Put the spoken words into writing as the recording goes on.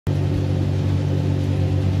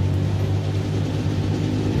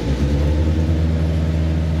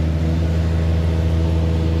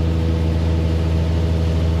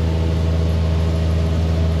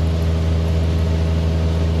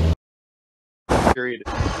period.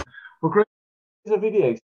 We're great a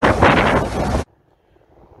video.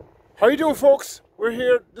 How you doing, folks? We're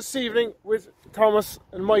here this evening with Thomas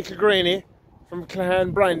and Michael Greaney from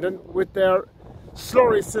Clahan Brandon with their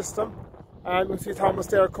slurry system. And we see Thomas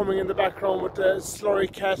there coming in the background with the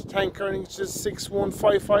SlurryKat tanker, and it's just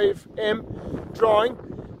 6155M drawing.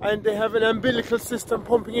 And they have an umbilical system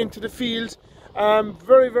pumping into the field.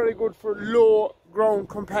 Very, very good for low ground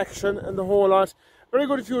compaction and the whole lot. Very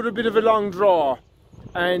good if you had a bit of a long draw.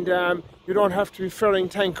 And you don't have to be filling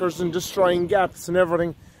tankers and destroying gaps and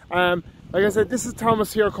everything. Like I said, this is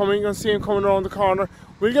Thomas here coming. You can see him coming around the corner.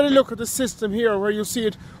 We'll get a look at the system here where you see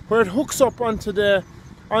it, where it hooks up onto the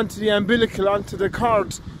umbilical, onto the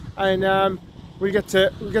cord, and we get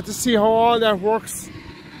to see how all that works.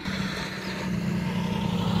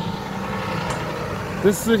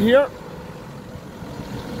 This is it here,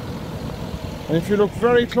 and if you look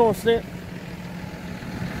very closely,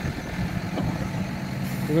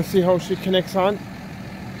 you can see how she connects on.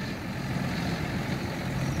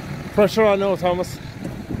 Pressure on now, Thomas.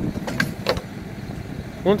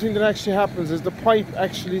 One thing that actually happens is the pipe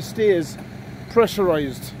actually stays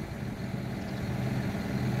pressurized,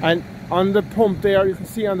 and on the pump there you can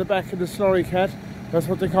see on the back of the SlurryKat, that's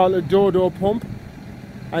what they call a DODA pump,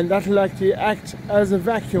 and that will actually act as a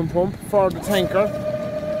vacuum pump for the tanker,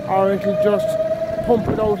 or it will just pump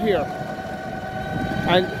it out here.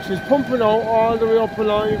 And she's pumping out all the way up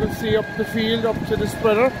along, you can see up the field, up to the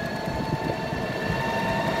spreader.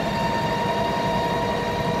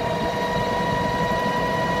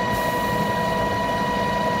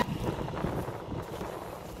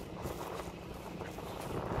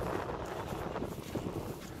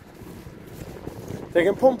 They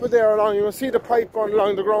can pump it there along, you will see the pipe going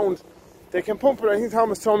along the ground. They can pump it, I think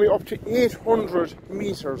Thomas told me, up to 800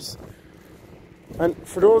 metres. And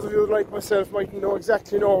for those of you like myself might know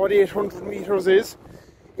exactly what 800 metres is.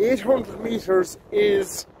 800 metres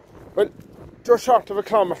is, well, just short of a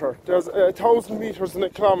kilometre. There's 1,000 metres in a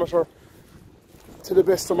kilometre, to the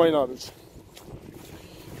best of my knowledge.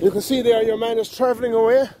 You can see there your man is travelling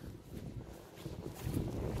away.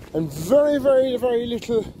 And very, very, very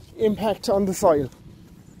little impact on the soil.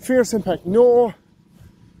 Fierce impact, no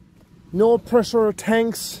pressure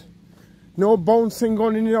tanks, no bouncing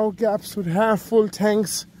going in and out gaps with half full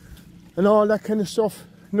tanks and all that kind of stuff,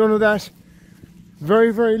 none of that.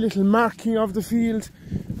 Very, very little marking of the field.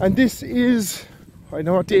 And this is, I don't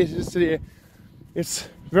know what date it is today, it's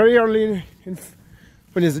very early in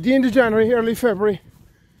when is it, the end of January, early February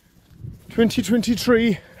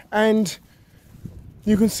 2023, and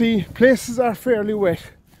you can see places are fairly wet.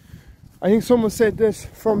 I think someone said this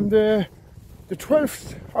from the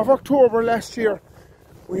 12th of October last year,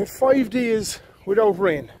 we had 5 days without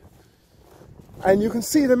rain. And you can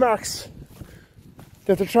see the marks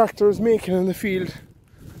that the tractor is making in the field.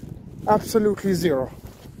 Absolutely zero.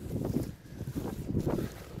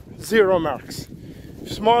 Zero marks.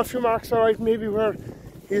 Small few marks, alright, maybe where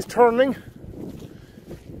he's turning,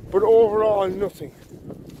 but overall nothing.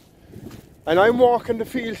 And I'm walking the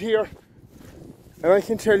field here, and I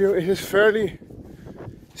can tell you it is fairly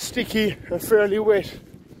sticky and fairly wet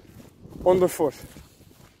underfoot.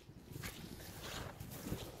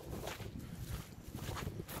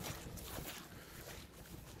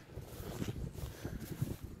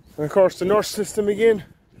 And of course the nurse system again,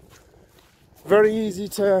 very easy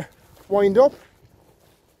to wind up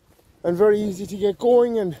and very easy to get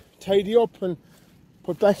going and tidy up and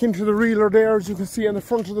put back into the reeler there, as you can see on the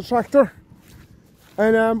front of the tractor.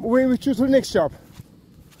 And away with you to the next job.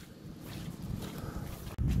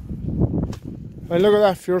 And look at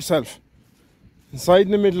that for yourself. Inside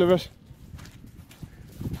in the middle of it.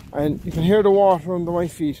 And you can hear the water under my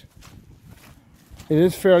feet. It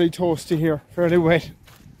is fairly toasty here, fairly wet.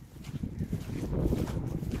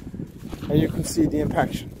 And you can see the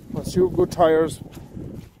impaction. Once you have good tyres,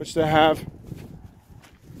 which they have,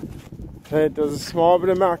 there's a small bit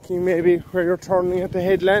of marking maybe where you're turning at the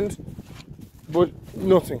headland, but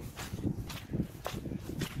nothing.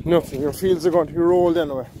 Nothing. Your fields are going to be rolled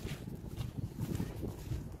anyway.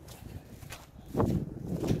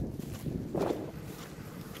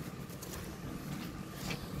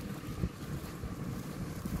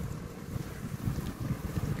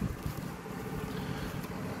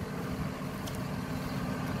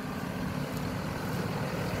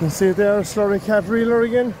 You can see there, SlurryKat reeler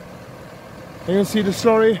again. And you can see the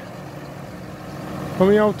slurry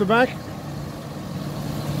coming out the back.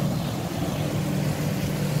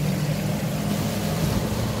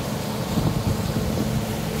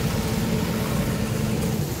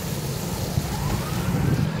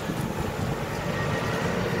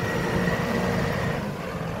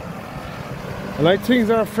 Like, things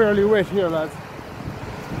are fairly wet here, lads.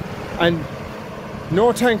 And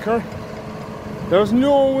no tanker. There's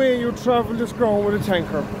no way you travel this ground with a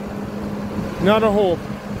tanker. Not a hope.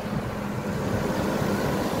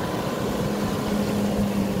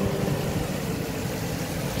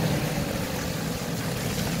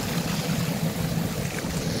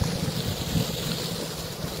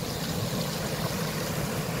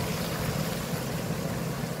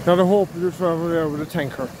 Not a hope you travel there with a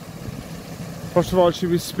tanker. First of all, she'll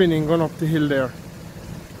be spinning going up the hill there.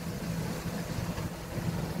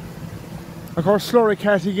 Of course,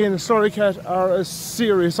 SlurryKat again. SlurryKat are a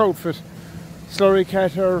serious outfit.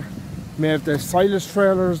 SlurryKat may have their silage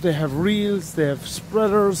trailers, they have reels, they have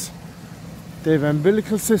spreaders, they have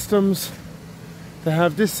umbilical systems. They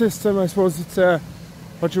have this system, I suppose it's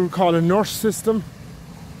what you would call a nurse system.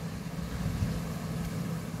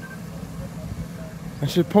 And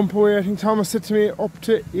she'll pump away, I think Thomas said to me, up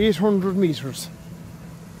to 800 metres.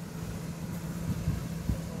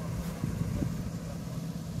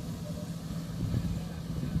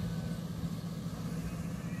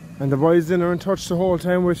 And the boys then are in touch the whole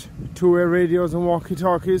time with two-way radios and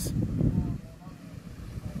walkie-talkies.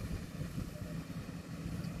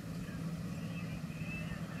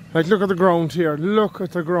 Like, look at the ground here, look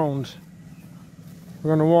at the ground. We're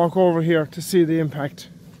going to walk over here to see the impact.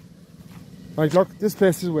 Like, look, this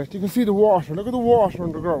place is wet. You can see the water, look at the water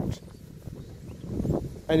underground.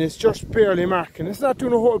 And it's just barely marking. It's not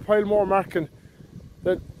doing a whole pile more marking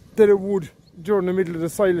that it would during the middle of the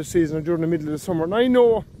silage season or during the middle of the summer. And I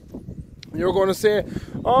know you're going to say,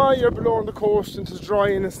 oh, you're below on the coast and it's dry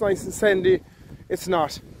and it's nice and sandy. It's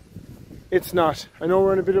not. It's not. I know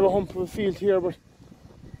we're in a bit of a hump of a field here, but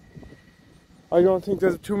I don't think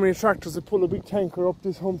there's too many tractors that pull a big tanker up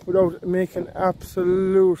this hump without making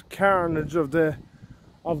absolute carnage of the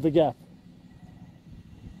gap.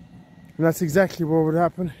 And that's exactly what would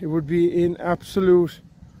happen. It would be in absolute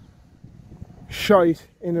shite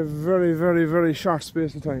in a very, very, very short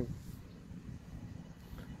space of time.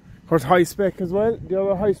 Of course, hispec as well, the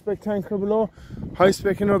other hispec tanker below.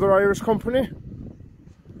 Hispec, another Irish company.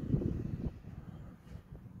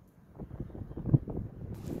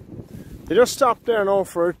 They just stopped there now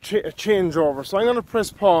for a changeover. So I'm going to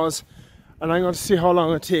press pause and I'm going to see how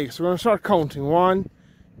long it takes. We're going to start counting. 1,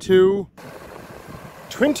 2,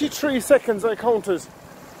 23 seconds I counted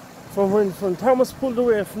from when Thomas pulled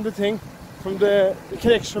away from the thing, from the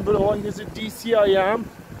connection below, and there's a DCI arm,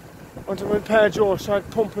 until when Joe started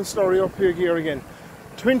pumping slurry up here gear again.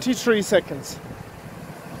 23 seconds.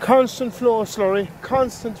 Constant flow of slurry,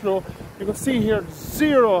 constant flow. You can see here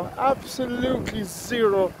zero, absolutely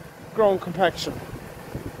zero ground compaction.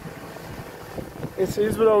 It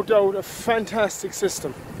is without doubt a fantastic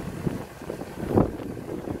system.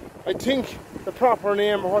 I think the proper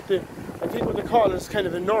name, or what they call it, is kind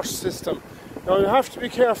of a nurse system. Now you have to be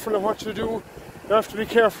careful in what you do. You have to be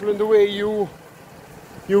careful in the way you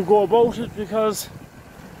go about it, because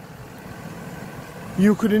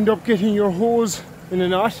you could end up getting your hose in a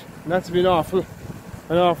knot, and that's been awful.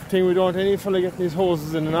 An awful thing. We don't want any fella getting his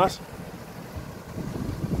hoses in a knot.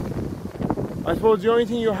 I suppose the only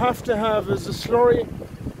thing you have to have is the slurry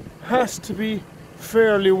has to be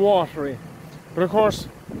fairly watery. But of course,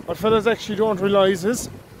 what fellas actually don't realise is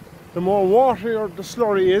the more waterier the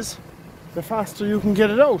slurry is, the faster you can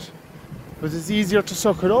get it out. Because it's easier to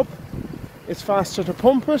suck it up, it's faster to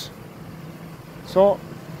pump it, so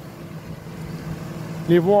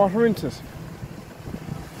leave water into it.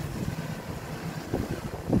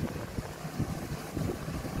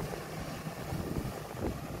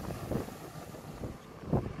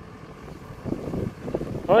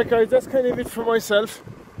 Alright guys, that's kind of it for myself.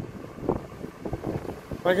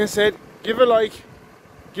 Like I said, give a like,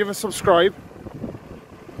 give a subscribe,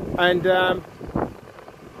 and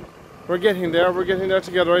we're getting there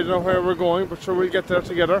together. I don't know where we're going, but sure we'll get there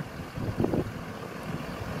together.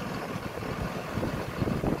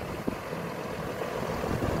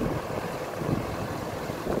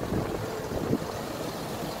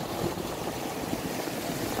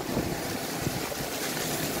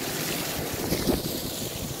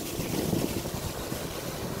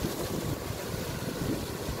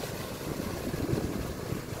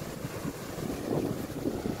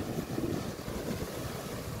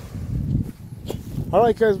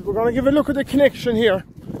 Alright guys, we're going to give a look at the connection here.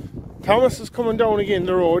 Thomas is coming down again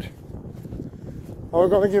the road. And we're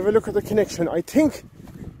going to give a look at the connection. I think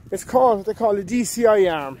it's called, what they call a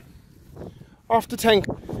DCI arm. Off the tank.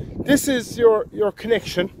 This is your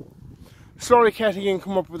connection. SlurryKat again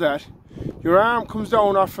come up with that. Your arm comes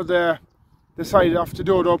down off of the side, off the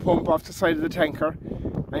DODA pump, off the side of the tanker,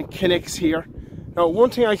 and connects here. Now, one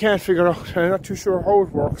thing I can't figure out, and I'm not too sure how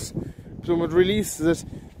it works, but when it releases it,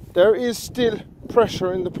 there is still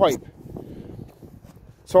pressure in the pipe.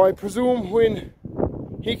 So I presume when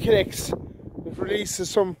he connects, it releases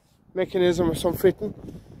some mechanism or some fitting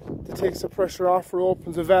that takes the pressure off or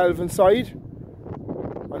opens a valve inside.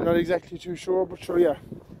 I'm not exactly too sure, but sure, yeah.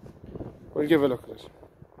 We'll give a look at it.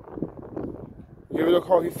 Give a look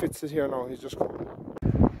how he fits it here now. He's just coming.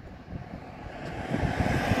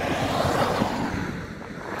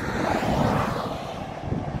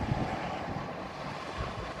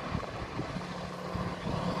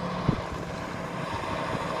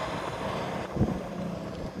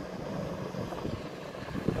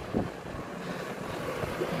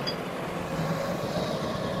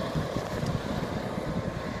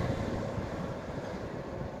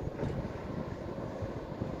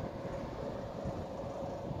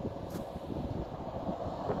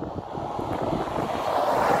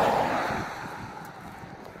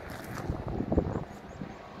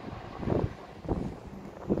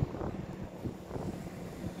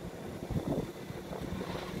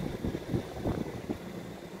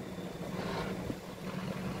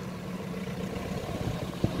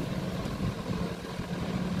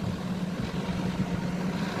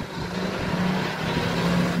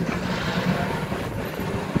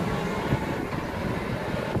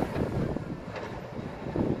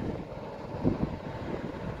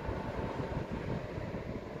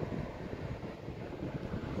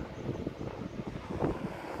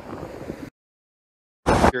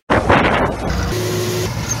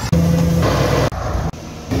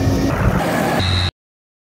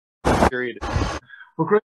 Period. Well,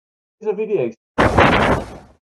 great. Here's a video.